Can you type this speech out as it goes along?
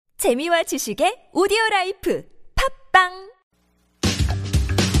재미와 지식의 오디오라이프 팝빵.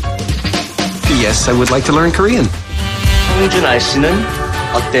 Yes, I would like to learn Korean. 황준아 씨는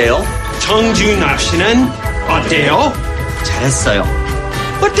어때요? 정준하 씨는 어때요? 잘했어요.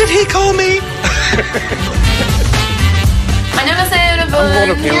 What did he call me? 안녕하세요 여러분.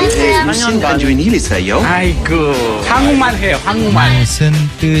 무슨 간주인 일이세요? 아이고 한국말 해요 한국말. 무슨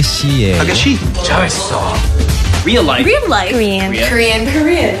뜻이에요? 아가씨. 잘했어. Real life. Real life. Korean.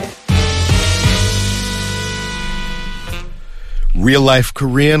 Real life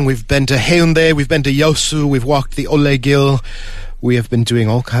Korean. We've been to Haeundae, we've been to Yeosu, we've walked the Olegil. We have been doing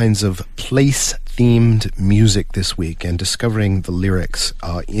all kinds of place-themed music this week and discovering the lyrics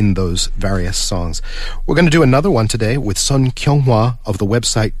in those various songs. We're going to do another one today with Son Kyung-hwa of the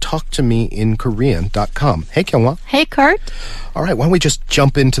website talktomeinkorean.com. Hey, Kyung-hwa. Hey, Kurt. All right, why don't we just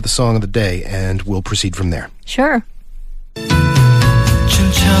jump into the song of the day and we'll proceed from there. Sure.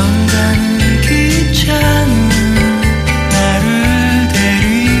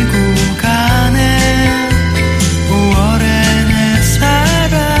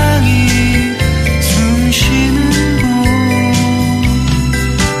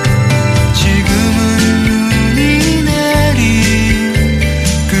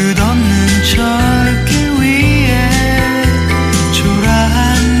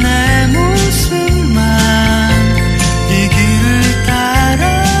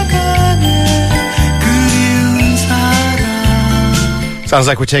 Sounds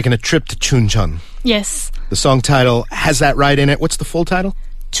like we're taking a trip to Chuncheon. Yes. The song title has that right in it. What's the full title?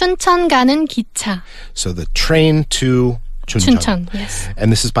 춘천 가는 기차. So the train to Chuncheon. 춘천, yes. And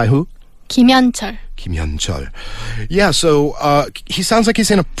this is by who? 김현철. Kim Yeah, so he sounds like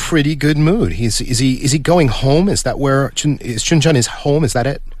he's in a pretty good mood. Is he going home? Is that where Chuncheon is home? Is that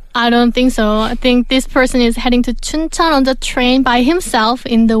it? I don't think so. I think this person is heading to Chuncheon on the train by himself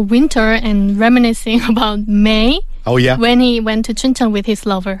in the winter and reminiscing about May. Oh, yeah? When he went to Chuncheon with his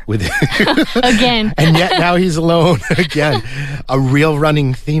lover. Again. And yet now he's alone again. A real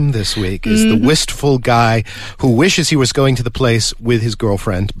running theme this week is the wistful guy who wishes he was going to the place with his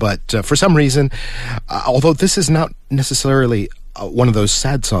girlfriend, but for some reason, although this is not necessarily one of those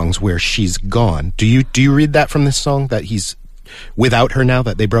sad songs where she's gone, do you read that from this song, that he's without her now,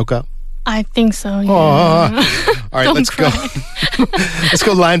 that they broke up? I think so, yeah. All right, let's cry. go. Let's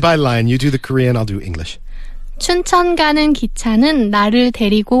go line by line. You do the Korean, I'll do English. 춘천 가는 기차는 나를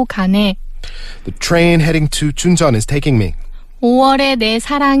데리고 가네. The train heading to Chuncheon is taking me. 5월에 내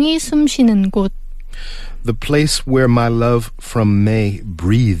사랑이 숨쉬는 곳. The place where my love from May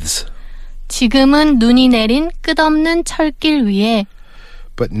breathes. 지금은 눈이 내린 끝없는 철길 위에.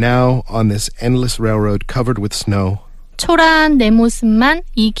 But now on this endless railroad covered with snow. 초라한 내 모습만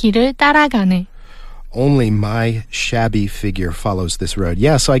이 길을 따라가네. Only my shabby figure follows this road.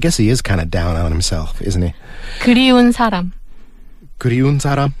 Yeah, so I guess he is kind of down on himself, isn't he? 그리운 사람. 그리운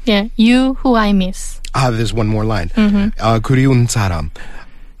사람? Yeah, you who I miss. There's one more line. 그리운 사람.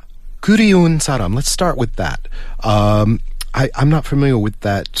 그리운 사람. Let's start with that. I'm not familiar with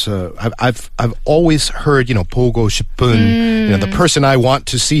that. I've always heard, 보고 싶은, the person I want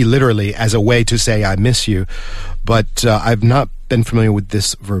to see literally as a way to say I miss you. But I've not been familiar with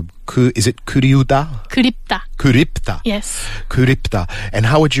this verb. Is it 그리우다? 그립다. 그립다. Yes. 그립다. And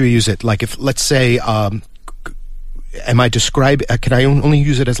how would you use it? Like if, let's say, can I only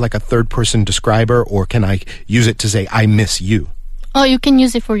use it as like a third person describer, or can I use it to say I miss you? Oh, you can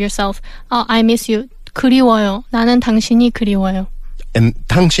use it for yourself. I miss you. 그리워요. 나는 당신이 그리워요. And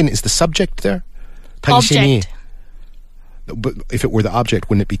당신 is the subject there? 당신이. Object. But if it were the object,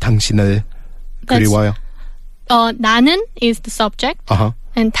 wouldn't it be 당신을 그리워요? 나는 is the subject. Uh-huh.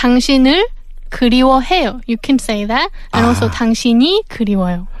 And 당신을 그리워해요. You can say that. And also 당신이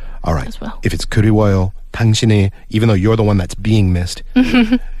그리워요. All right. As well. If it's 그리워요, 당신이, even though you're the one that's being missed,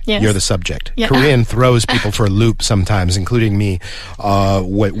 yes. you're the subject. Yeah. Korean throws people for a loop sometimes, including me,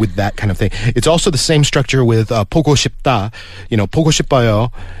 with that kind of thing. It's also the same structure with 보고 싶다. 보고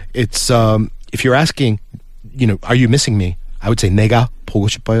싶어요. It's if you're asking, are you missing me? I would say 내가 보고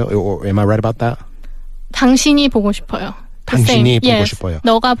싶어요. Or am I right about that? 당신이 보고 싶어요. 당신이 보고 yes, 싶어요.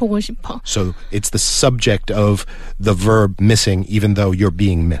 너가 보고 싶어. So it's the subject of the verb missing, even though you're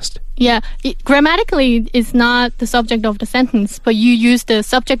being missed. Yeah, grammatically it's not the subject of the sentence, but you use the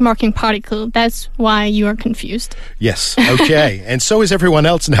subject marking particle. That's why you are confused. Yes, okay. And so is everyone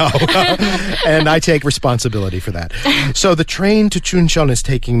else now. And I take responsibility for that. So the train to Chuncheon is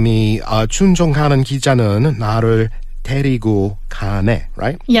taking me. 춘천 가는 기차는 나를 데리고 가네,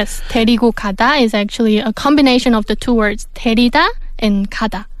 right? Yes, 데리고 가다 is actually a combination of the two words 데리다 and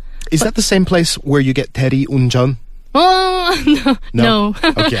가다. Is that the same place where you get 대리 운전? Oh, no.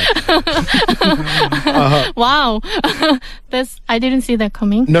 Okay. Wow. I didn't see that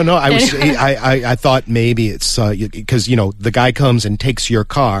coming. No, I thought maybe it's because the guy comes and takes your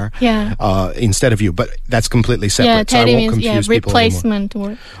car instead of you, but that's completely separate. Yeah, so I won't confuse people replacement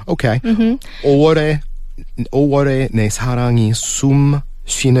word. Okay. 5월에 내 사랑이 숨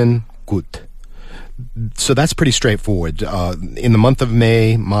쉬는 곳. So that's pretty straightforward. In the month of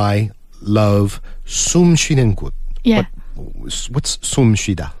May, my love 숨 쉬는 곳. Yeah. What's 숨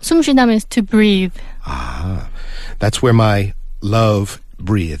쉬다? 숨 쉬다 means to breathe. That's where my love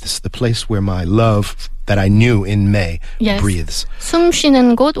breathes. The place where my love that I knew in May breathes. 숨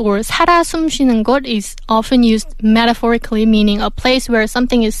쉬는 곳 or 살아 숨 쉬는 곳 is often used metaphorically, meaning a place where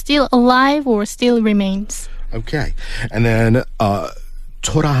something is still alive or still remains. Okay. And then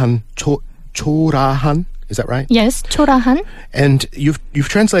초라한, 초라한, is that right? Yes, 초라한. And you've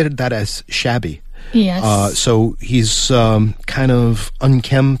translated that as shabby. Yes. So he's kind of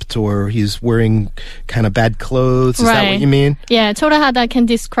unkempt, or he's wearing kind of bad clothes. Is that what you mean? Yeah, 초라하다 can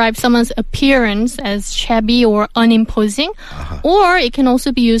describe someone's appearance as shabby or unimposing. Or it can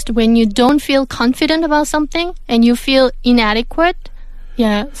also be used when you don't feel confident about something and you feel inadequate.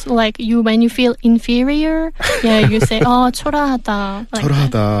 Yeah, so like when you feel inferior, you say, 초라하다. Like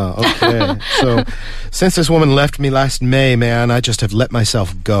초라하다. Okay. So since this woman left me last May, man, I just have let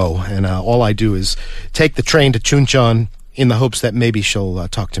myself go. And all I do is take the train to Chuncheon in the hopes that maybe she'll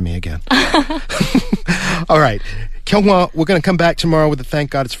talk to me again. All right. Kyung-hwa, we're going to come back tomorrow with the Thank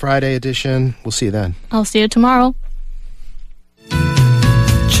God It's Friday edition. We'll see you then. I'll see you tomorrow.